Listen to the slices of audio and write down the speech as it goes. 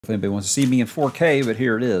If anybody wants to see me in 4K, but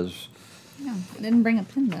here it is. Yeah, I didn't bring a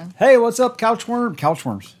pen though. Hey, what's up, couchworm?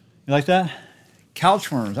 Couchworms. You like that?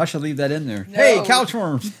 Couchworms. I should leave that in there. No. Hey,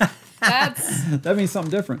 couchworms. That means something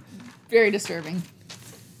different. Very disturbing.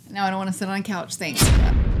 Now I don't want to sit on a couch. Thanks.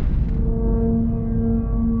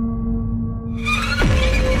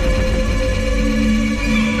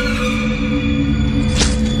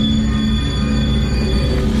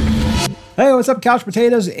 Hey, what's up, couch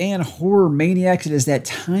potatoes and horror maniacs? It is that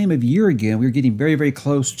time of year again. We're getting very, very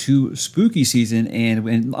close to spooky season,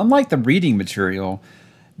 and unlike the reading material,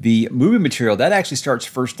 the movie material, that actually starts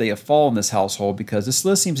first day of fall in this household because this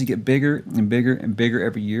list seems to get bigger and bigger and bigger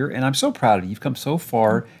every year, and I'm so proud of you. You've come so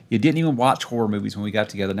far. You didn't even watch horror movies when we got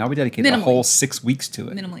together. Now we dedicated a whole 6 weeks to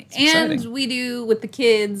it. Minimally. And we do with the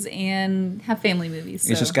kids and have family movies.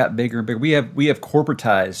 So. It's just got bigger and bigger. We have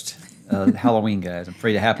corporatized Halloween, guys. I'm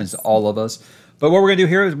afraid it happens to all of us. But what we're going to do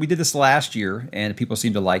here is we did this last year, and people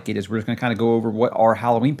seem to like it, is we're just going to kind of go over what our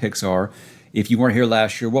Halloween picks are. If you weren't here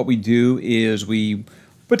last year, what we do is we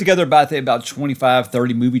put together about 25,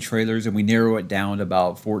 30 movie trailers, and we narrow it down to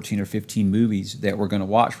about 14 or 15 movies that we're going to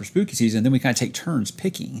watch for spooky season. And then we kind of take turns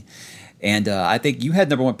picking. And I think you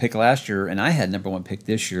had #1 pick last year, and I had #1 pick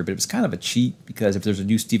this year, but it was kind of a cheat because if there's a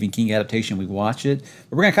new Stephen King adaptation, we watch it.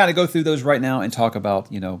 But we're going to kind of go through those right now and talk about,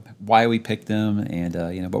 why we picked them and,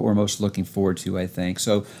 what we're most looking forward to, I think.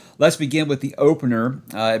 So let's begin with the opener.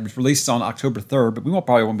 It was released on October 3rd, but we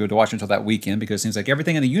probably won't be able to watch it until that weekend because it seems like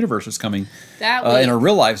everything in the universe is coming in our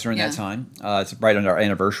real lives during that time. It's right on our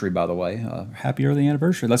anniversary, by the way. Happy early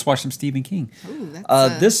anniversary. Let's watch some Stephen King. Ooh,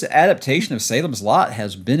 this adaptation of Salem's Lot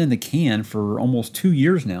has been in the can for almost 2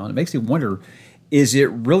 years now, and it makes me wonder, is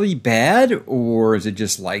it really bad, or is it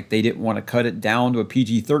just like they didn't want to cut it down to a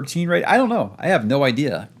PG-13 rate? I don't know. I have no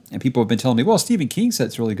idea. And people have been telling me, well, Stephen King said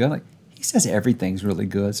it's really good. Like, he says everything's really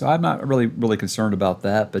good, so I'm not really concerned about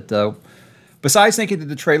that. But besides thinking that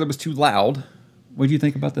the trailer was too loud, what do you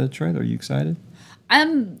think about the trailer? Are you excited?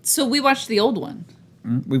 So we watched the old one.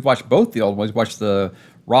 We've watched both the old ones. We watched the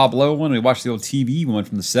Rob Lowe one. We watched the old TV one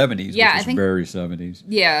from the 70s, yeah, which is very 70s.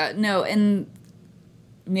 Yeah, no, and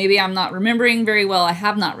maybe I'm not remembering very well. I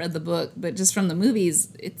have not read the book, but just from the movies,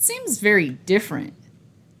 it seems very different.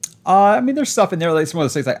 There's stuff in there. Like some of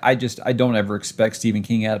those things. Like I don't ever expect Stephen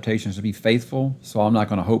King adaptations to be faithful, so I'm not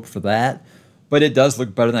going to hope for that. But it does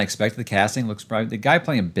look better than I expected. The casting looks bright. The guy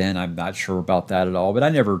playing Ben, I'm not sure about that at all. But I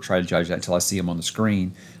never try to judge that until I see him on the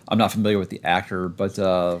screen. I'm not familiar with the actor, but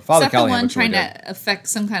Father Callahan looks really good. Is that the one trying to affect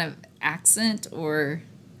some kind of accent, or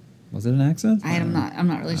was it an accent? I'm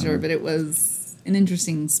not really sure, but it was an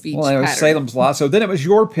interesting speech. Well, it was Salem's Lot. So then it was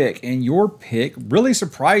your pick, and your pick really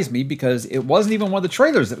surprised me because it wasn't even one of the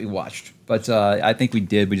trailers that we watched. But I think we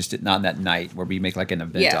did. We just did not on that night where we make like an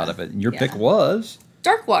event out of it. And your pick was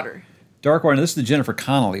Darkwater. Darkwater. This is the Jennifer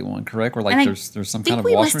Connelly one, correct? Where like there's some kind of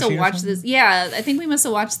wash machine. I think we must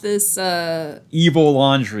have watched this. Evil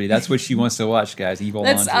Laundry. That's what she wants to watch, guys. Evil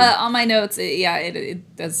Laundry. On my notes.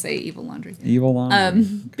 It does say Evil Laundry. Evil Laundry.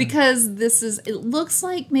 Okay. Because it looks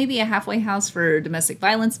like maybe a halfway house for domestic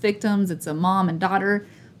violence victims. It's a mom and daughter,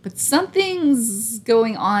 but something's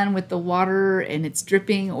going on with the water, and it's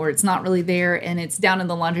dripping, or it's not really there, and it's down in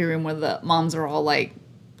the laundry room where the moms are all like,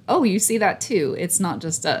 oh, you see that too. It's not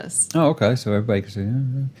just us. Oh, okay. So everybody can see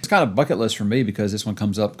it. It's kind of bucket list for me because this one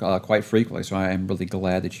comes up quite frequently. So I am really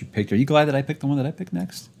glad that you picked it. Are you glad that I picked the one that I picked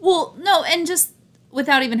next? Well, no. And just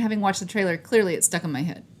without even having watched the trailer, clearly it stuck in my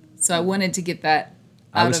head. So I wanted to get that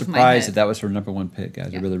out of my head. I was surprised that was her #1 pick, guys.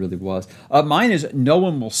 Yeah. It really, really was. Mine is No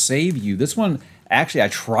One Will Save You. This one, actually, I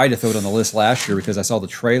tried to throw it on the list last year because I saw the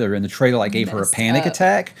trailer. And the trailer gave her a panic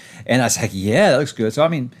attack. And I was like, yeah, that looks good.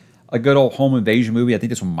 So, a good old home invasion movie. I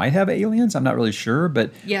think this one might have aliens. I'm not really sure,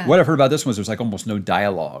 but what I've heard about this one is there's like almost no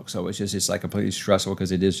dialogue, so it's like completely stressful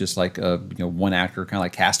because it is just like one actor, kind of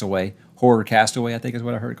like Castaway, horror Castaway, I think is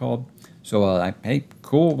what I heard it called. So hey,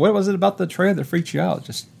 cool. What was it about the trailer that freaked you out?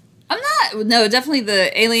 Definitely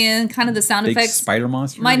the alien, kind of the sound big effects. Spider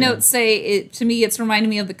monster. My notes say to me it's reminding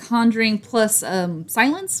me of The Conjuring plus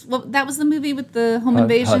Silence. Well, that was the movie with the home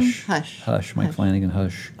invasion. Hush. Mike Flanagan.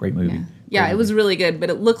 Hush. Great movie. Yeah, it was really good, but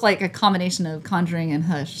it looked like a combination of Conjuring and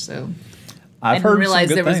Hush. So I didn't realize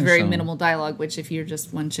there was very minimal dialogue. Which, if you're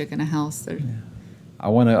just one chick in a house, there's. I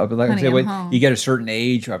want to like I say, you get a certain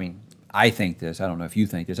age. I think this. I don't know if you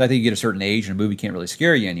think this. I think you get a certain age and a movie can't really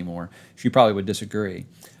scare you anymore. She probably would disagree.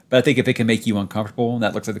 But I think if it can make you uncomfortable,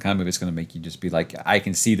 that looks like the kind of movie that's going to make you just be like, I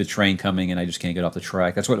can see the train coming and I just can't get off the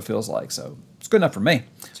track. That's what it feels like. So it's good enough for me.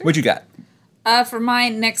 Sure. What you got? For my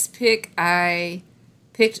next pick, I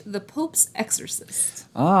picked The Pope's Exorcist.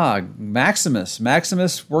 Ah,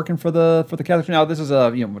 Maximus working for the Catholic. Now this is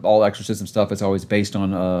with all exorcism stuff, it's always based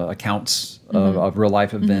on accounts of real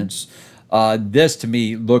life events. This to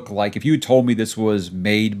me looked like, if you had told me this was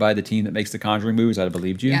made by the team that makes the Conjuring movies, I'd have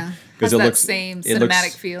believed you. Yeah, has that same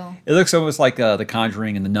cinematic feel. It looks almost like the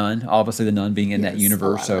Conjuring and the Nun. Obviously, the Nun being in that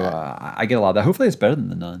universe, so I get a lot of that. Hopefully, it's better than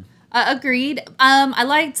the Nun. Agreed.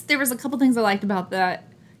 There was a couple things I liked about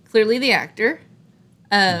that. Clearly, the actor.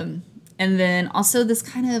 And then also this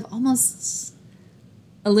kind of almost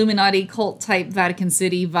Illuminati cult type Vatican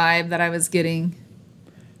City vibe that I was getting.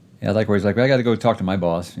 Yeah, I like where he's like, I got to go talk to my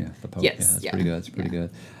boss. Yeah, the Pope. Yes, yeah, that's pretty good. That's pretty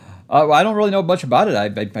good. I don't really know much about it.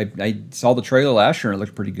 I saw the trailer last year and it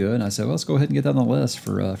looked pretty good. And I said, well, let's go ahead and get that on the list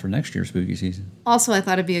for next year's spooky season. Also, I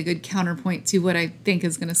thought it'd be a good counterpoint to what I think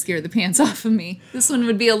is going to scare the pants off of me. This one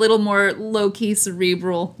would be a little more low-key,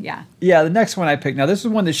 cerebral. Yeah. Yeah, the next one I picked. Now, this is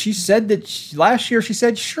one that she said that last year she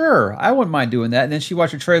said, sure, I wouldn't mind doing that. And then she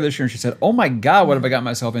watched the trailer this year and she said, oh my God, what have I got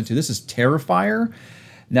myself into? This is Terrifier.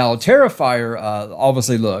 Now, Terrifier,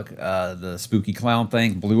 obviously, look, the spooky clown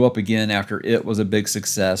thing blew up again after it was a big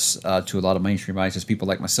success to a lot of mainstream audiences, people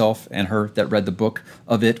like myself and her that read the book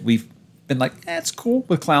of it. We've been like, it's cool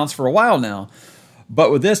with clowns for a while now. But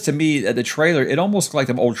with this, to me, the trailer, it almost looks like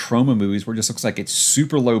them old trauma movies where it just looks like it's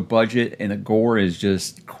super low budget and the gore is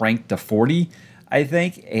just cranked to 40, I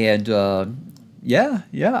think. And yeah.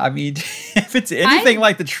 I mean, if it's anything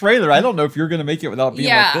like the trailer, I don't know if you're going to make it without being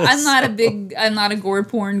like this. I'm not a gore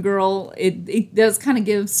porn girl. It does kind of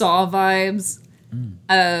give Saw vibes.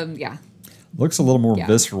 Yeah. Looks a little more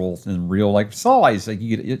visceral than real. Like Saw is like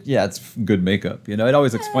it's good makeup. It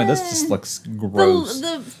always explains this just looks gross.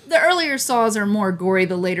 The earlier Saws are more gory.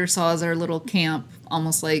 The later Saws are a little camp,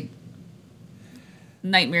 almost like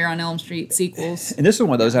Nightmare on Elm Street sequels. And this is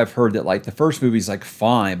one of those I've heard that like the first movie's like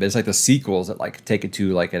fine, but it's like the sequels that like take it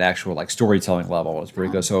to like an actual like storytelling level. It's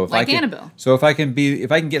pretty good. So if Annabelle. So if I can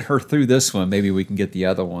get her through this one, maybe we can get the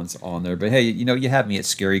other ones on there. But hey, you have me at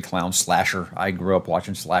scary clown slasher. I grew up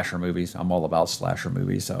watching slasher movies. I'm all about slasher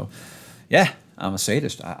movies. So yeah, I'm a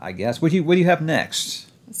sadist, I guess. What do you have next?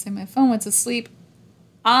 Let's say my phone went to sleep.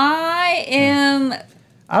 I am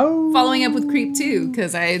following up with Creep 2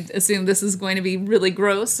 because I assume this is going to be really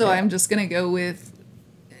gross, so I'm just going to go with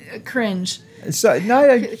cringe. So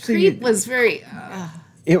Creep was very...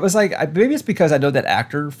 It was like, maybe it's because I know that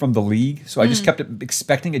actor from The League, so I just kept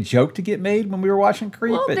expecting a joke to get made when we were watching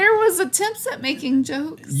Creep. Well, there was attempts at making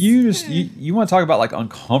jokes. You want to talk about like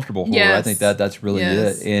uncomfortable horror. Yes. I think that's really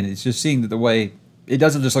it. And it's just seeing the way... It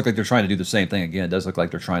doesn't just look like they're trying to do the same thing again. It does look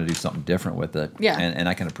like they're trying to do something different with it. Yeah. And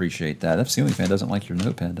I can appreciate that. That's the only fan doesn't like your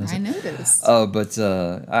notepad, does it? I noticed. But,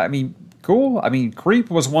 I mean, cool. I mean, Creep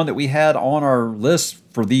was one that we had on our list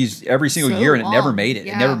for these every single year, and it never made it.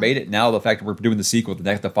 Yeah. It never made it. Now the fact that we're doing the sequel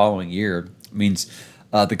the following year means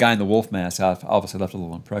the guy in the wolf mask obviously left a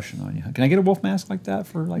little impression on you. Can I get a wolf mask like that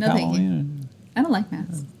for like Halloween? I don't like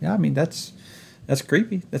masks. Yeah, I mean, that's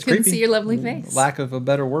creepy. That's Couldn't creepy. see your lovely face. Lack of a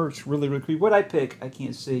better word. It's really, really creepy. What'd I pick? I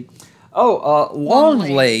can't see. Oh,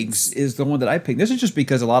 Longlegs is the one that I picked. This is just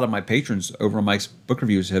because a lot of my patrons over on Mike's Book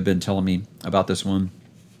Reviews have been telling me about this one.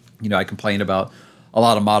 I complain about a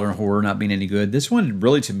lot of modern horror not being any good. This one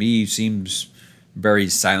really, to me, seems very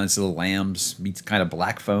Silence of the Lambs meets kind of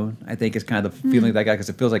Black Phone. I think it's kind of the feeling of that guy because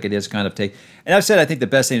it feels like it is kind of take. And I've said I think the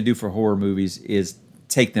best thing to do for horror movies is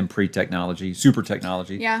take them pre-technology, super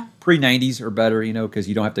technology. Yeah. Pre-90s or better, because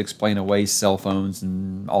you don't have to explain away cell phones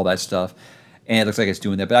and all that stuff. And it looks like it's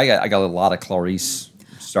doing that. But I got a lot of Clarice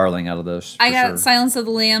Starling out of this. I got Silence of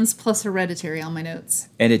the Lambs plus Hereditary on my notes.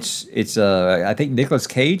 And it's I think Nicolas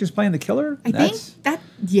Cage is playing the killer.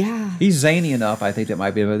 He's zany enough. I think that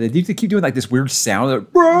might be. They keep doing like this weird sound.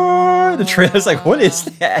 The trailer's like, what is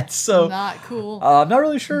that? So not cool. I'm not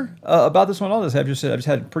really sure about this one. I've just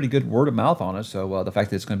had pretty good word of mouth on it. So the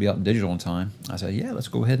fact that it's going to be out in digital in time, I said, yeah, let's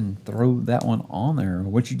go ahead and throw that one on there.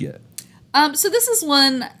 What'd you get? So this is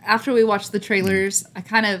one after we watched the trailers.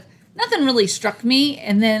 Nothing really struck me,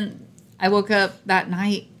 and then I woke up that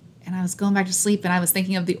night and I was going back to sleep and I was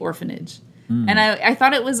thinking of The Orphanage. And I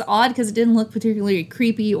thought it was odd because it didn't look particularly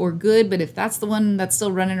creepy or good, but if that's the one that's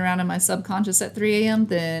still running around in my subconscious at 3 a.m.,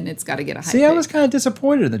 then it's got to get a high pick. I was kind of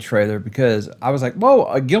disappointed in the trailer because I was like, whoa,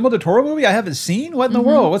 a Guillermo del Toro movie I haven't seen? What in the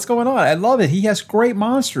world? What's going on? I love it. He has great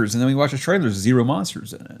monsters. And then we watch the trailer, there's zero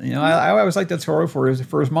monsters in it. I always like del Toro for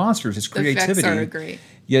his monsters, his creativity. The effects are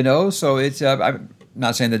great. So it's...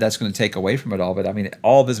 not saying that that's going to take away from it all, but I mean,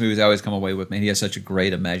 all of his movies I always come away with, man, he has such a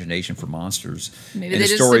great imagination for monsters. Maybe and they the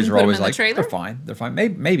just stories didn't are put 'em always in the like, trailer? they're fine.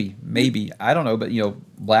 Maybe. I don't know, but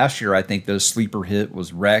last year I think the sleeper hit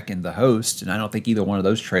was Wreck and The Host, and I don't think either one of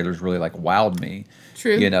those trailers really like wowed me.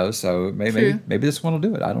 True. So maybe True. maybe this one will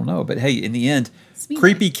do it. I don't know, but hey, in the end, Speaking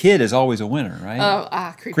Creepy Kid is always a winner, right?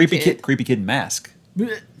 Oh, Creepy Kid. Creepy Kid Mask.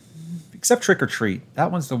 Except Trick or Treat.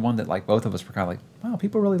 That one's the one that like both of us were kind of like, wow,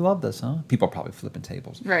 people really love this, huh? People are probably flipping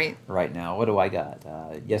tables. Right now. What do I got?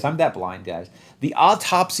 Yes, I'm that blind, guys. The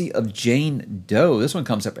Autopsy of Jane Doe. This one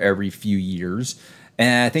comes up every few years.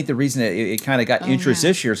 And I think the reason it kind of got interest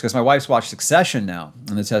this year is because my wife's watched Succession now.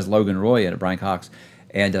 And this has Logan Roy in it, Brian Cox.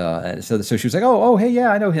 And so she was like, oh, hey,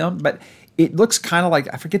 yeah, I know him. But it looks kind of like,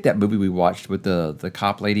 I forget that movie we watched with the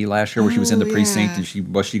cop lady last year where she was in the precinct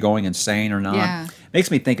and was she going insane or not? Yeah. Makes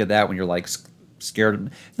me think of that when you're like scared of,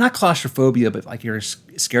 not claustrophobia, but like you're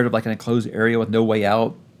scared of like an enclosed area with no way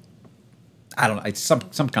out. I don't know. It's some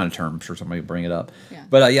kind of term. I'm sure somebody will bring it up. Yeah.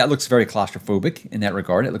 But it looks very claustrophobic in that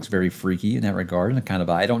regard. It looks very freaky in that regard. And kind of,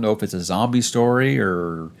 I don't know if it's a zombie story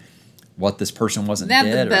or what this person wasn't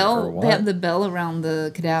dead or what. They had the bell around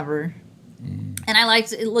the cadaver. And I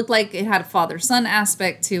liked it. It looked like it had a father-son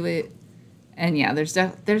aspect to it. And yeah, there's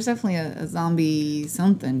definitely a zombie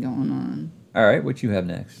something going on. All right, what you have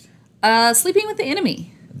next? Sleeping with the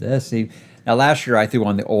Enemy. Now, last year I threw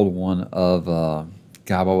on the old one of,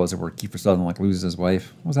 God, what was it, where Kiefer Sutherland like loses his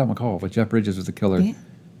wife? What was that one called? With Jeff Bridges was the killer.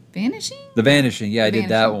 Vanishing? The Vanishing, yeah, I did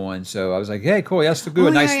that one. So I was like, hey, cool, that's a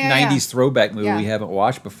good, nice 90s throwback movie we haven't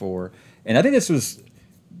watched before. And I think this was,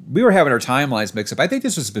 we were having our timelines mixed up. I think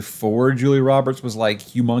this was before Julia Roberts was like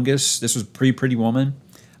humongous. This was Pretty Woman,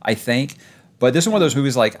 I think. But this is one of those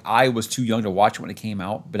movies like I was too young to watch it when it came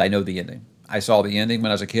out, but I know the ending. I saw the ending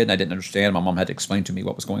when I was a kid and I didn't understand. My mom had to explain to me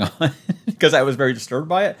what was going on because I was very disturbed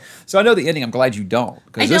by it. So I know the ending. I'm glad you don't.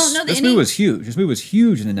 I don't know the ending. This movie was huge. This movie was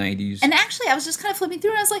huge in the 90s. And actually, I was just kind of flipping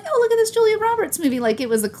through and I was like, oh, look at this Julia Roberts movie. Like it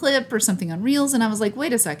was a clip or something on Reels. And I was like,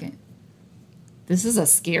 wait a second. This is a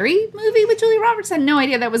scary movie with Julia Roberts? I had no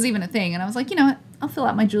idea that was even a thing. And I was like, you know what? I'll fill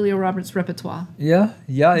out my Julia Roberts repertoire. Yeah.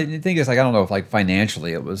 And the thing is, like, I don't know if, like,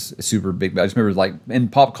 financially it was super big, but I just remember, like, in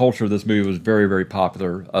pop culture, this movie was very, very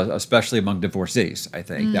popular, especially among divorcees, I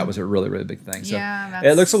think. That was a really, really big thing. So that's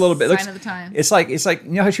it looks a little bit... sign of the time. It's like,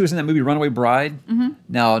 you know how she was in that movie Runaway Bride?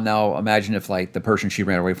 Now imagine if, like, the person she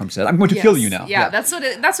ran away from said, I'm going to kill you now. Yeah, that's what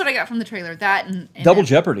I got from the trailer. That and Double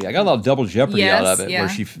Jeopardy. I got a lot of Double Jeopardy out of it, yeah.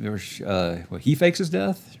 where he fakes his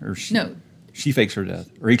death? Or she, No. She fakes her death.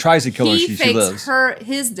 Or he tries to kill her, she lives. He fakes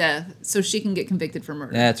his death so she can get convicted for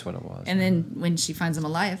murder. That's what it was. And then when she finds him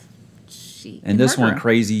alive, she And this one, him.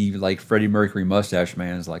 crazy, like, Freddie Mercury mustache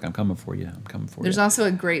man is like, I'm coming for you. I'm coming for There's you. also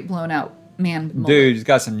a great blown out man mullet. Dude, he's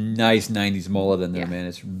got some nice 90s mullet in there, man.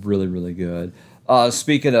 It's really, really good.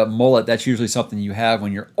 Speaking of mullet, that's usually something you have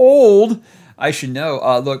when you're old. I should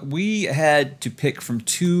know. Look, we had to pick from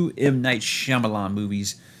 2 M. Night Shyamalan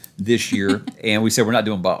movies this year, and we said we're not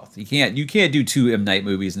doing both. You can't do 2 M. Night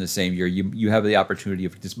movies in the same year. You have the opportunity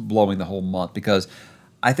of just blowing the whole month because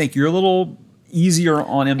I think you're a little easier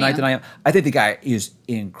on M. Night than I am. I think the guy is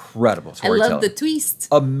incredible storyteller. I love the twist.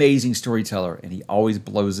 Amazing storyteller, and he always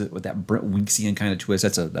blows it with that Brent Winksian kind of twist.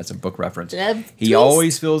 That's a book reference. He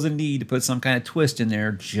always feels a need to put some kind of twist in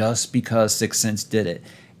there just because Sixth Sense did it.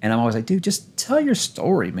 And I'm always like, dude, just tell your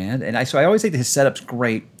story, man. And I always think that his setup's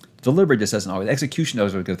great. Delivery just doesn't always. Execution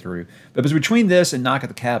knows what to go through. But it was between this and Knock at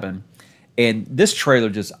the Cabin, and this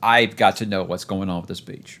trailer I've got to know what's going on with this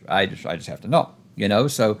beach. I just have to know, you know.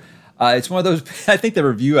 So it's one of those. I think the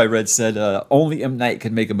review I read said only M. Night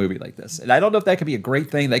could make a movie like this, and I don't know if that could be a great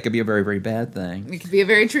thing. That could be a very, very bad thing. It could be a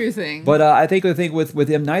very true thing. But I think the thing with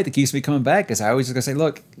M. Night that keeps me coming back is I always just gonna say,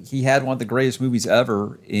 look, he had one of the greatest movies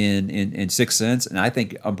ever in Sixth Sense, and I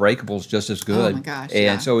think Unbreakable is just as good. Oh my gosh!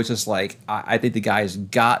 And so it's just like I think the guy's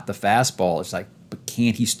got the fastball. It's like, but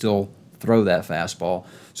can't he still throw that fastball?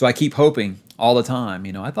 So I keep hoping all the time.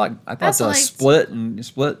 You know, I thought Split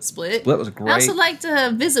was great. I also liked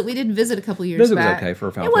Visit. We did Visit a couple years Visit back. was okay for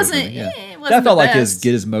a found It wasn't. movie, yeah. It wasn't that felt the like best.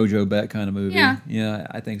 get his mojo back kind of movie. Yeah,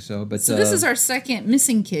 I think so. But so this is our second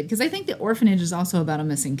missing kid because I think the Orphanage is also about a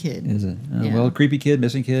missing kid. Is it? Well, creepy kid,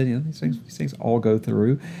 missing kid. You know, these things all go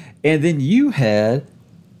through. And then you had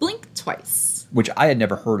Blink Twice, which I had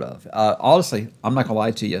never heard of. Honestly, I'm not gonna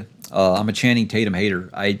lie to you. I'm a Channing Tatum hater.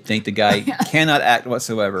 I think the guy cannot act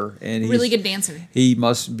whatsoever, and he's really good dancer. He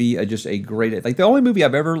must be just a great. Like the only movie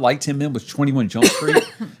I've ever liked him in was 21 Jump Street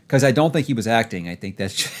because I don't think he was acting. I think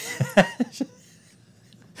that's.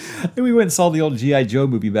 We went and saw the old G.I. Joe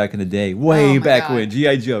movie back in the day, way back when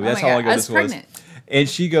G.I. Joe. That's how long ago this was. Pregnant. And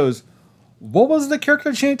she goes, what was the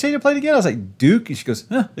character Channing Tatum played again? I was like, Duke. And she goes,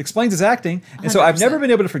 huh, explains his acting. And so I've never been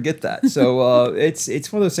able to forget that. So it's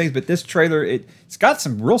one of those things. But this trailer, it's got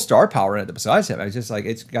some real star power in it. Besides him, I was just like,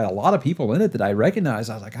 it's got a lot of people in it that I recognize.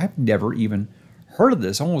 I was like, I've never even heard of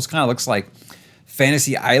this. Almost kind of looks like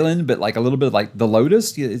Fantasy Island, but like a little bit like The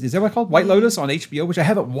Lotus. Is that what it's called? White Lotus on HBO, which I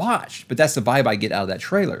haven't watched. But that's the vibe I get out of that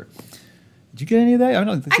trailer. Did you get any of that? I don't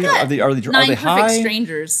know. I got are they Perfect high?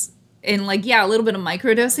 Strangers. And like, yeah, a little bit of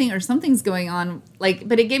microdosing or something's going on. Like,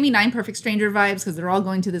 but it gave me 9 Perfect Stranger vibes because they're all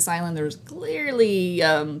going to this island. There's clearly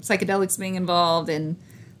psychedelics being involved and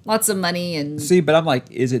lots of money. And see, but I'm like,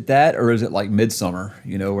 is it that or is it like Midsummer?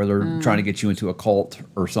 You know, where they're trying to get you into a cult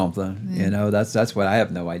or something. Yeah. You know, that's what I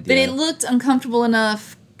have no idea. But it looked uncomfortable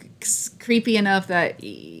enough, creepy enough that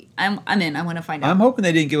I'm in. I want to find out. I'm hoping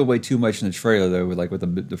they didn't give away too much in the trailer though, with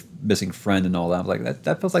the missing friend and all that. Like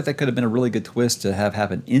that feels like that could have been a really good twist to have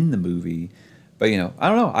happen in the movie. But you know, I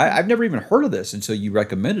don't know. I've never even heard of this until you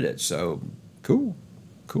recommended it. So cool.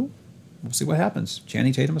 We'll see what happens.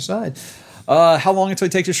 Channing Tatum aside. How long until he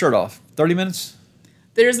takes his shirt off? 30 minutes?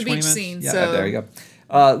 There's a beach scene. Yeah, so there you go.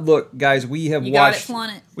 Look, guys, we have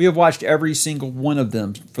watched every single one of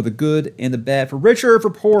them for the good and the bad, for richer or for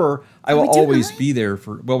poorer. I will always be there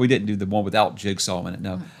for. Well, we didn't do the one without Jigsaw in it.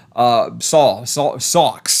 No, Saw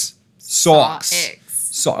X. Saw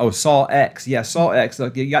X. Yeah, Saw X.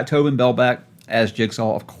 Look, you got Tobin Bell back as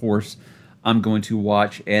Jigsaw, of course. I'm going to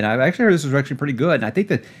watch, and I've actually heard this was actually pretty good. And I think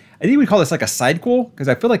we call this like a sidequel because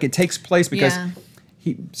I feel like it takes place because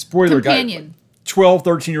spoiler companion. 12,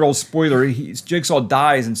 13-year-old spoiler, Jigsaw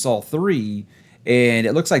dies in Saw 3, and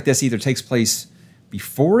it looks like this either takes place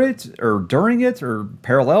before it or during it or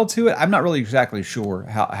parallel to it. I'm not really exactly sure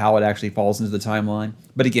how it actually falls into the timeline.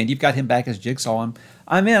 But again, you've got him back as Jigsaw.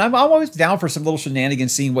 I'm always down for some little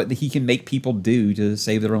shenanigans, seeing what he can make people do to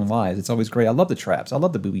save their own lives. It's always great. I love the traps. I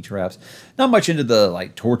love the booby traps. Not much into the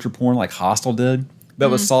like torture porn like Hostel did, but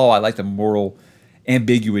with Saw, I like the moral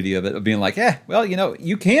ambiguity of it, of being like, well, you know,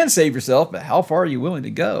 you can save yourself, but how far are you willing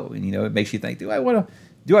to go? And you know, it makes you think, do I want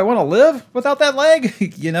to live without that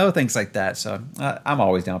leg? You know, things like that. So I'm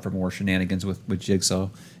always down for more shenanigans with Jigsaw.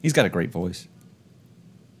 He's got a great voice,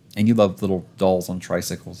 and you love little dolls on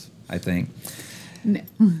tricycles, I think. No.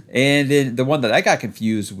 And then the one that I got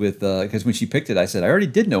confused with, because when she picked it, I said I already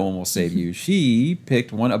did No One Will Save You. She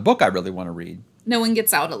picked a book I really want to read. No One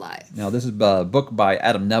Gets Out Alive. Now, this is a book by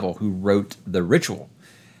Adam Neville, who wrote The Ritual.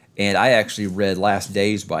 And I actually read Last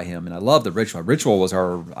Days by him, and I love The Ritual. Ritual was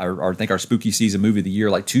I think our spooky season movie of the year,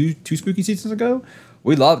 like two spooky seasons ago.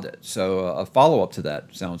 We loved it. So a follow-up to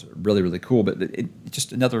that sounds really, really cool. But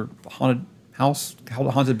just another haunted house,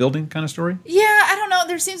 haunted building kind of story? Yeah, I don't know.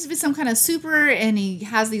 There seems to be some kind of super, and he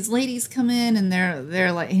has these ladies come in, and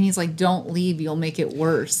they're like, and he's like, "Don't leave, you'll make it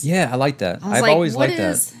worse." Yeah, I like that. I've always liked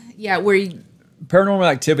that. Yeah, where you... Paranormal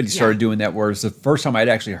Activity started doing that, where it's the first time I'd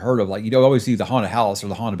actually heard of, like, you don't always see the haunted house or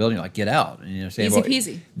the haunted building, like, get out. And you know, saying,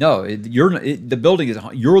 easy peasy. No, the building is,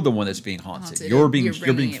 you're the one that's being haunted. You're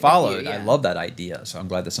being followed. I love that idea. So I'm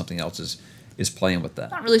glad that something else is playing with that.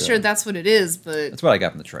 Not really sure that's what it is, but that's what I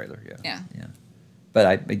got from the trailer. Yeah. But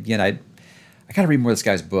I got to read more of this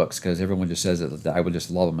guy's books because everyone just says that I would just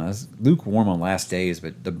love them. I was lukewarm on Last Days,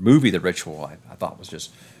 but the movie The Ritual I thought was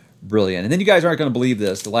just brilliant. And then you guys aren't going to believe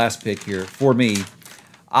this. The last pick here for me,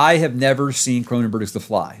 I have never seen Cronenberg's The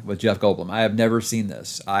Fly with Jeff Goldblum. I have never seen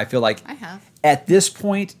this. I feel like I have. At this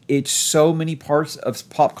point, it's so many parts of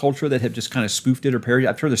pop culture that have just kind of spoofed it or parodied.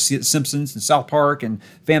 I've heard the Simpsons and South Park and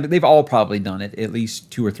Family. They've all probably done it at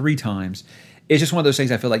least 2 or 3 times. It's just one of those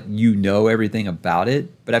things I feel like you know everything about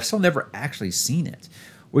it, but I've still never actually seen it,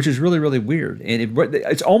 which is really, really weird. And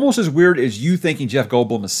it's almost as weird as you thinking Jeff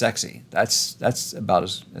Goldblum is sexy. That's about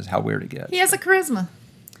as how weird it gets. He has a charisma.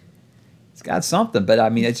 It's got something, but I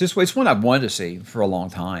mean, it's one I've wanted to see for a long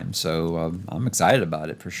time. So I'm excited about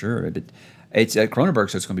it for sure. But it's at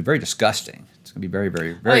Cronenberg, so it's going to be very disgusting. It's going to be very,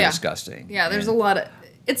 very, very disgusting. Yeah, there's a lot of...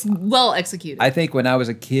 It's well executed. I think when I was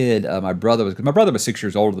a kid, my brother was 6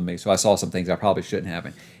 years older than me, so I saw some things I probably shouldn't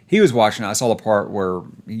have. He was watching. I saw the part where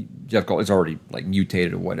Jeff Goldblum is already like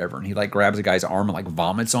mutated or whatever, and he like grabs a guy's arm and like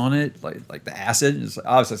vomits on it, like the acid.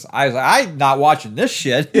 I was like, I'm not watching this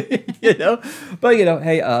shit, you know. But you know,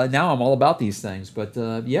 hey, now I'm all about these things. But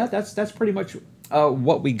yeah, that's pretty much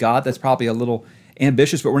what we got. That's probably a little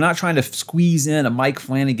ambitious, but we're not trying to squeeze in a Mike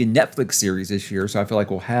Flanagan Netflix series this year, so I feel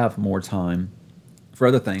like we'll have more time for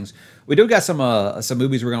other things. We do got some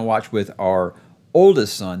movies we're going to watch with our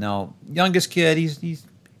oldest son. Now, youngest kid,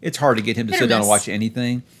 it's hard to get him to sit down and watch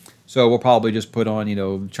anything. So we'll probably just put on, you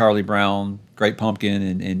know, Charlie Brown, Great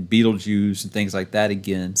Pumpkin, and Beetlejuice and things like that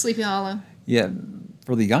again. Sleepy Hollow. Yeah,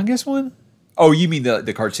 for the youngest one. Oh, you mean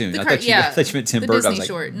the cartoon? I thought you meant Tim the Burton. Disney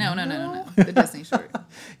short. No. The Disney short.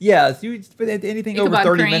 Yeah, but anything over Ichabod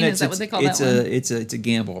 30 Crane, minutes, is that what they call it's that one? it's a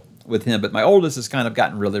gamble with him. But my oldest has kind of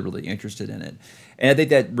gotten really interested in it, and I think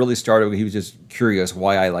that really started when he was just curious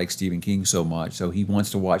why I like Stephen King so much. So he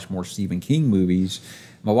wants to watch more Stephen King movies.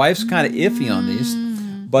 My wife's kind of iffy on these,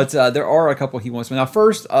 but there are a couple he wants. Now,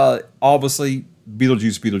 first, obviously, Beetlejuice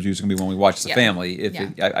is going to be one we watch as a family.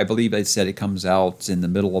 I believe they said it comes out in the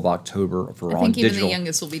middle of October for on digital. I think even the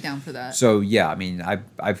youngest will be down for that. So yeah, I mean,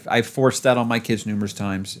 I've forced that on my kids numerous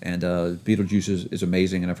times, and Beetlejuice is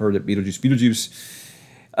amazing. And I've heard that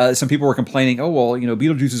Beetlejuice. Some people were complaining, oh well,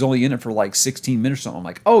 Beetlejuice is only in it for like 16 minutes or something. I'm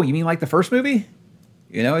like, oh, you mean like the first movie?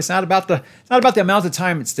 It's not about the amount of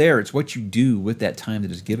time it's there. It's what you do with that time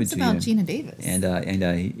that is given to you. It's about Gina Davis, and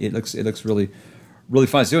it looks really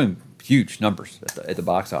fun. It's doing huge numbers at the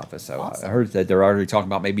box office. So awesome. I heard that they're already talking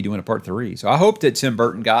about maybe doing a part 3. So I hope that Tim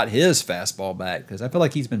Burton got his fastball back, because I feel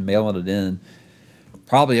like he's been mailing it in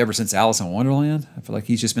probably ever since Alice in Wonderland. I feel like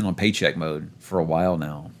he's just been on paycheck mode for a while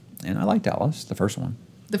now. And I liked Alice, the first one.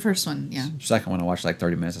 The first one, yeah. Second one, I watched like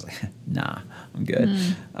 30 minutes. I was like, nah, I'm good.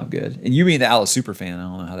 I'm good. And you being the Alice super fan, I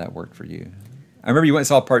don't know how that worked for you. I remember you went and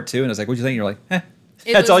saw part 2, and I was like, what'd you think? You're like,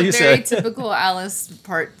 that's all you said. It was very typical Alice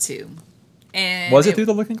part 2. And was it through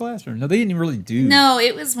the looking glass? Or no, they didn't really do. No,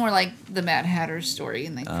 it was more like the Mad Hatter story,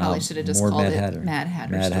 and they probably should have just called it Mad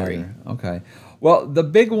Hatter story. Okay. Well, the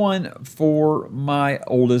big one for my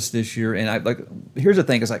oldest this year, and here's the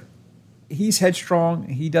thing: is like he's headstrong.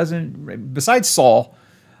 He doesn't. Besides Saw,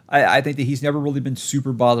 I think that he's never really been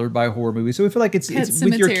super bothered by horror movies. So I feel like it's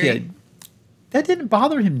with your kid. That didn't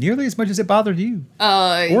bother him nearly as much as it bothered you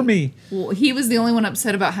or me. Well, he was the only one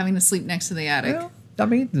upset about having to sleep next to the attic. Well, I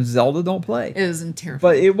mean, Zelda don't play. It was terrifying.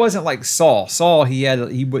 But it wasn't like Saw. Saw,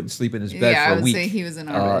 he wouldn't sleep in his bed for a week. Yeah, I would say he was in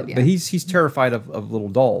our bed, yeah. But he's terrified of little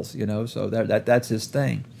dolls, so that's his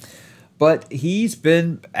thing. But he's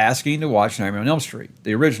been asking to watch Nightmare on Elm Street,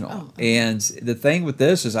 the original. Oh, okay. And the thing with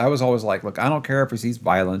this is I was always like, look, I don't care if he sees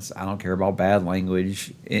violence. I don't care about bad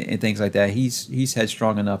language and things like that. He's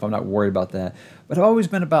headstrong enough. I'm not worried about that. But I've always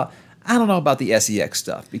been about, I don't know about the sex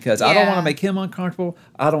stuff, because I don't want to make him uncomfortable.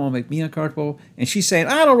 I don't want to make me uncomfortable. And she's saying,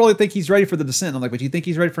 I don't really think he's ready for The Descent. I'm like, but you think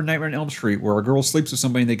he's ready for Nightmare on Elm Street, where a girl sleeps with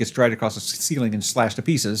somebody and they get dragged across the ceiling and slashed to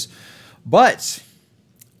pieces? But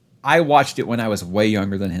I watched it when I was way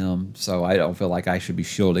younger than him, so I don't feel like I should be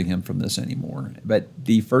shielding him from this anymore. But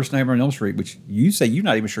the first Nightmare on Elm Street, which you say you're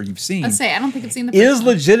not even sure you've seen, I don't think I've seen the first is one.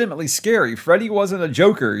 Legitimately scary. Freddy wasn't a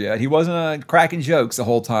joker yet. He wasn't cracking jokes the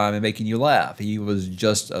whole time and making you laugh. He was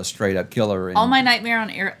just a straight up killer. And all my Nightmare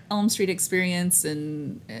on Elm Street experience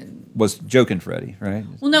and was joking Freddy, right?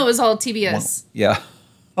 Well, no, it was all TBS. Yeah.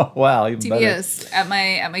 Oh, wow. Even TBS better.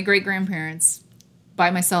 at my great grandparents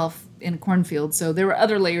by myself in a cornfield. So there were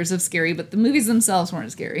other layers of scary, but the movies themselves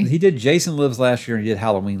weren't scary. He did Jason Lives last year and he did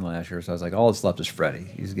Halloween last year. So I was like, all that's left is Freddy.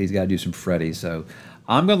 He's got to do some Freddy. So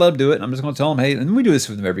I'm going to let him do it. And I'm just going to tell him, hey, and we do this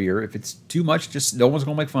with him every year. If it's too much, just no one's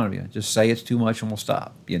going to make fun of you. Just say it's too much and we'll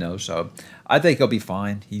stop. So I think he'll be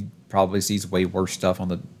fine. He probably sees way worse stuff on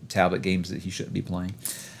the tablet games that he shouldn't be playing.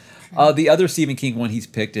 The other Stephen King one he's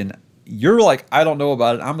picked, and you're like, I don't know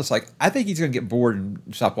about it. I'm just like, I think he's going to get bored and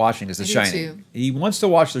stop watching, is The Shining. Too. He wants to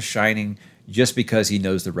watch The Shining just because he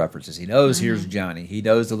knows the references. He knows here's Johnny. He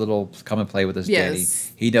knows the little come and play with his daddy.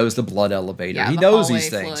 He knows the blood elevator. Yeah, he knows these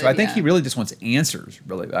things. Flood, so I think he really just wants answers,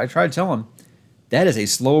 really. I try to tell him, that is a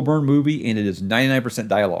slow burn movie, and it is 99%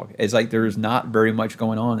 dialogue. It's like there's not very much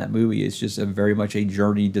going on in that movie. It's just very much a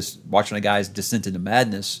journey, just watching a guy's descent into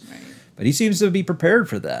madness. Right. But he seems to be prepared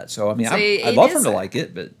for that. So, I mean, I'd love for him to like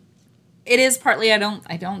it, but it is partly I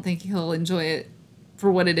don't think he'll enjoy it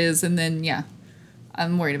for what it is, and then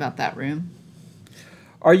I'm worried about that room.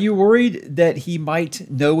 Are you worried that he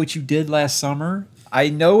might know what you did last summer? I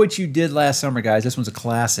know what you did last summer, guys. This one's a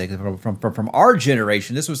classic from our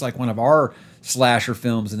generation. This was like one of our slasher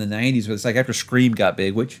films in the 90s. But it's like after Scream got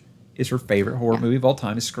big, which is her favorite horror movie of all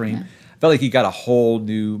time, is Scream. Yeah. I felt like you got a whole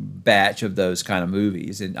new batch of those kind of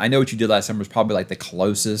movies. And I know what you did last summer was probably like the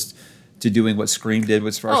closest to doing what Scream did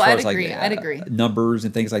as far as like I'd agree. Numbers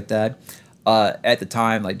and things like that. At the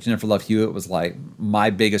time, like Jennifer Love Hewitt was like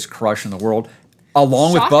my biggest crush in the world,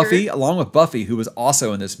 along with Buffy, who was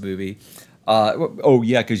also in this movie.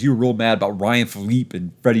 Because you were real mad about Ryan Philippe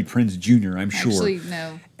and Freddie Prinze Jr., I'm sure. Actually,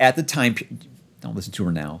 no. At the time, don't listen to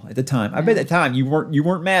her now. At the time, I bet at the time you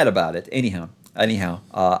weren't mad about it. Anyhow,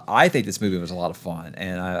 I think this movie was a lot of fun,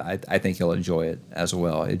 and I think you'll enjoy it as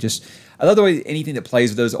well. I love the way anything that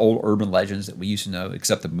plays with those old urban legends that we used to know,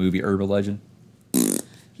 except the movie Urban Legend.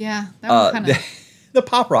 Yeah, that was kind of. The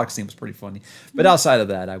pop rock scene was pretty funny. But outside of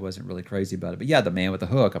that, I wasn't really crazy about it. But yeah, The Man with the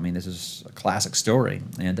Hook, I mean, this is a classic story.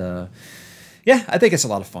 And yeah, I think it's a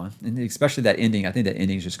lot of fun. And especially that ending. I think that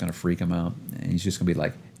ending is just going to freak him out. And he's just going to be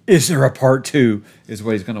like, is there a part 2? Is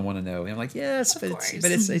what he's going to want to know. And I'm like, yes,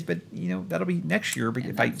 but you know, that'll be next year. But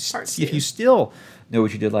if you still know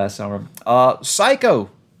what you did last summer. Psycho.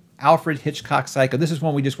 Alfred Hitchcock Psycho. This is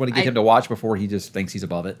one we just want to get him to watch before he just thinks he's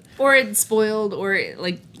above it. Or it's spoiled, or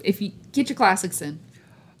like if you get your classics in.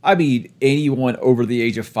 I mean, anyone over the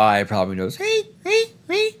age of 5 probably knows, hey.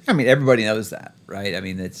 I mean, everybody knows that, right? I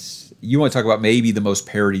mean, you want to talk about maybe the most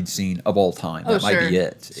parodied scene of all time. That might be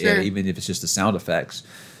it, even if it's just the sound effects.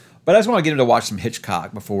 But I just want to get him to watch some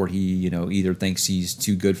Hitchcock before he, you know, either thinks he's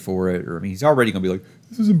too good for it, or I mean, he's already going to be like,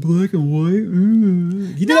 this is in black and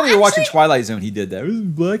white. He did that when you were watching Twilight Zone. He did that. This is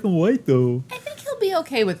black and white, though. I think he'll be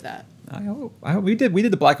okay with that. I hope. We did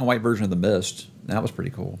the black and white version of The Mist. That was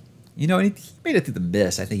pretty cool. You know, and he made it through The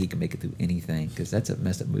Mist. I think he can make it through anything because that's a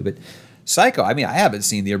messed up movie. But Psycho, I mean, I haven't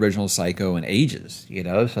seen the original Psycho in ages. You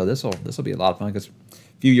know, so this will be a lot of fun because a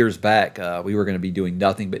few years back we were going to be doing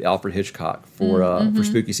nothing but Alfred Hitchcock for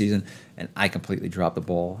spooky season, and I completely dropped the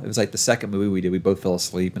ball. It was like the second movie we did. We both fell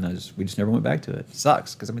asleep, and we just never went back to it. It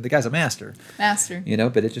sucks because I mean the guy's a master. You know,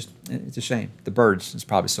 but it's a shame. The Birds is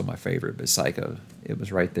probably still my favorite, but Psycho, it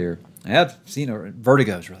was right there. I have seen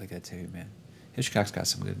Vertigo is really good too, man. Hitchcock's got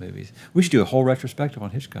some good movies. We should do a whole retrospective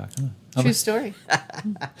on Hitchcock. Huh? True story.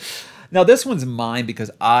 Now, this one's mine because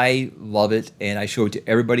I love it, and I show it to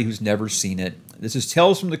everybody who's never seen it. This is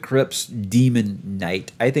Tales from the Crypt's Demon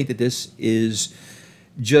Knight. I think that this is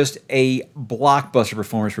just a blockbuster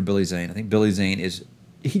performance for Billy Zane. I think Billy Zane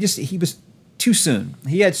he was too soon.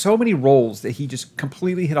 He had so many roles that he just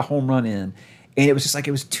completely hit a home run in, and it was just like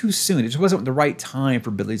it was too soon. It just wasn't the right time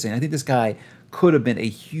for Billy Zane. I think this guy could have been a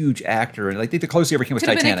huge actor, and I think the closest he ever came was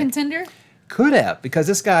Titanic. Could have been a contender? Could have, because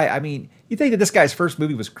this guy, I mean, you think that this guy's first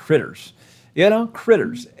movie was Critters, you know,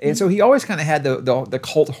 Critters. And so he always kind of had the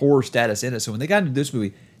cult horror status in it. So when they got into this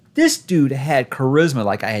movie, this dude had charisma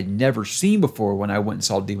like I had never seen before when I went and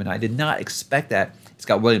saw Demon Knight. I did not expect that. It's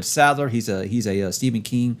got William Sadler. He's a Stephen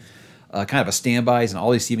King, kind of a standby. He's in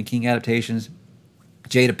all these Stephen King adaptations.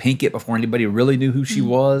 Jada Pinkett before anybody really knew who she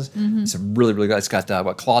was. Some really, really good. It's got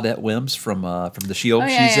Claudette Wims from The Shield.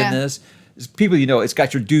 She's in this. It's people you know. It's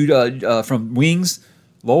got your dude from Wings,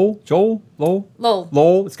 Lowell.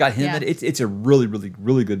 It's got him in it. It's a really, really,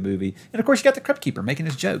 really good movie. And of course, you got the Crypt Keeper making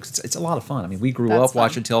his jokes. It's a lot of fun. I mean, we grew up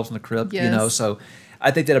watching Tales from the Crypt, you know. So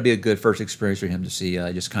I think that'll be a good first experience for him to see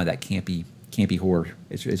just kind of that campy horror.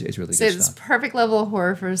 It's really good stuff. It's perfect level of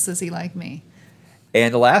horror for a sissy like me.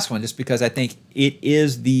 And the last one, just because I think it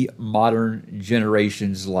is the modern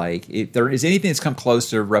generation's like, if there is anything that's come close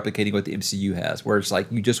to replicating what the MCU has, where it's like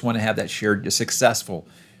you just want to have that successful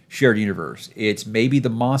shared universe. It's maybe the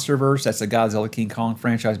MonsterVerse, that's the Godzilla King Kong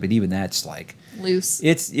franchise, but even that's like loose.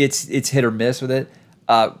 It's hit or miss with it.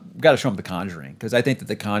 Got to show them The Conjuring, because I think that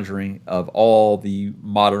The Conjuring, of all the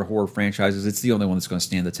modern horror franchises, it's the only one that's going to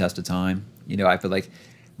stand the test of time. You know, I feel like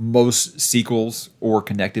most sequels or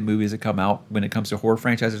connected movies that come out when it comes to horror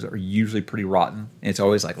franchises are usually pretty rotten. And it's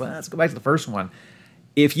always like, well, let's go back to the first one.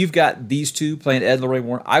 If you've got these two playing Ed and Lorraine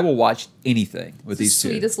Warren, I will watch anything with these two.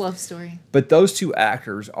 Sweetest love story. But those two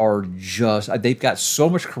actors are just, they've got so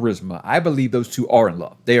much charisma. I believe those two are in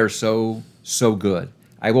love. They are so, so good.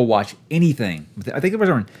 I will watch anything. I think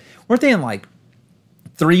weren't they in like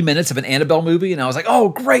 3 minutes of an Annabelle movie, and I was like, "Oh,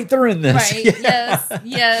 great, they're in this!" Right?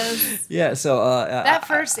 Yes. Yeah. So that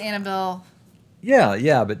first Annabelle.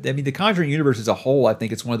 Yeah. But I mean, the Conjuring universe as a whole, I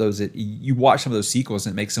think it's one of those that you watch some of those sequels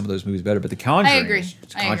and it makes some of those movies better. But the Conjuring,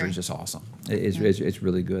 Conjuring is just awesome. It's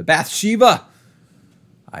really good. Bathsheba,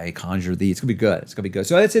 I conjure thee. It's gonna be good. It's gonna be good.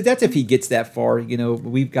 So that's if he gets that far. You know,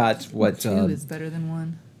 we've got what two is better than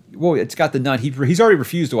one. Well, it's got the nun. He's already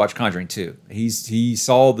refused to watch Conjuring 2. He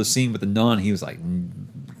saw the scene with the nun. He was like,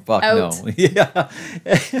 fuck out. No. Yeah.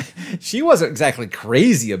 She wasn't exactly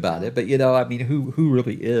crazy about it, but you know, I mean, who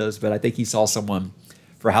really is? But I think he saw someone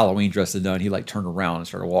for Halloween dressed as a nun. He like turned around and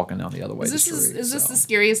started walking down the other way. Is this the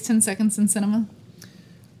scariest 10 seconds in cinema?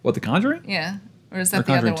 What, The Conjuring? Yeah. Or is that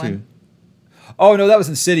the other one? 2? Oh, no, that was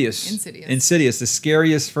Insidious. Insidious, the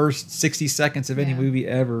scariest first 60 seconds of any movie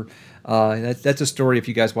ever. That's a story, if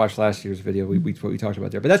you guys watched last year's video, what we talked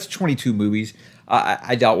about there. But that's 22 movies.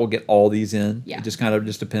 I doubt we'll get all these in. Yeah. It just kind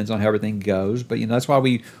of depends on how everything goes. But, you know, that's why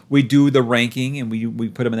we do the ranking, and we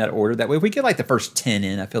put them in that order. That way, if we get like the first 10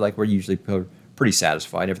 in, I feel like we're usually pretty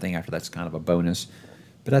satisfied. Everything after that's kind of a bonus.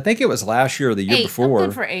 But I think it was last year or the year 8. before. I'm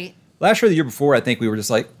good for 8. Last year or the year before, I think we were just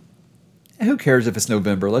like, who cares if it's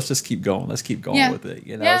November? Let's just keep going. Let's keep going with it.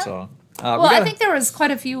 You know, so Well, I think there was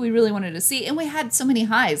quite a few we really wanted to see, and we had so many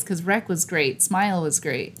highs because Wreck was great, Smile was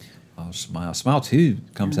great. Oh, Smile 2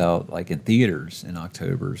 comes out like in theaters in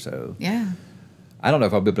October, so yeah. I don't know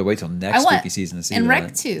if I'll be able to wait till next spooky season to see and that.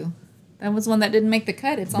 Wreck 2. That was one that didn't make the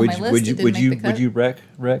cut. It's on my list. Would you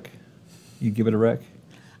Wreck? You give it a Wreck?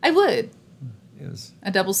 I would. Yes.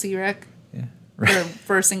 A double C Wreck? Yeah.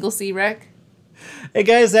 For a single C Wreck? Hey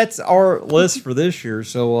guys, that's our list for this year.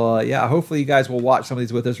 So yeah, hopefully you guys will watch some of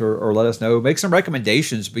these with us or let us know. Make some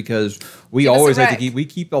recommendations because we always have to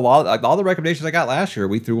keep a lot of all the recommendations I got last year.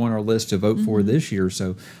 We threw on our list to vote for this year.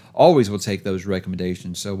 So always will take those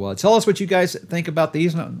recommendations. So tell us what you guys think about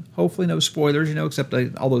these. Hopefully no spoilers, except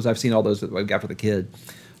all those I've seen all those that we've got for the kid.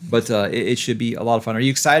 But it should be a lot of fun. Are you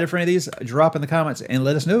excited for any of these? Drop in the comments and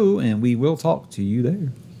let us know, and we will talk to you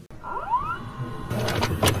there.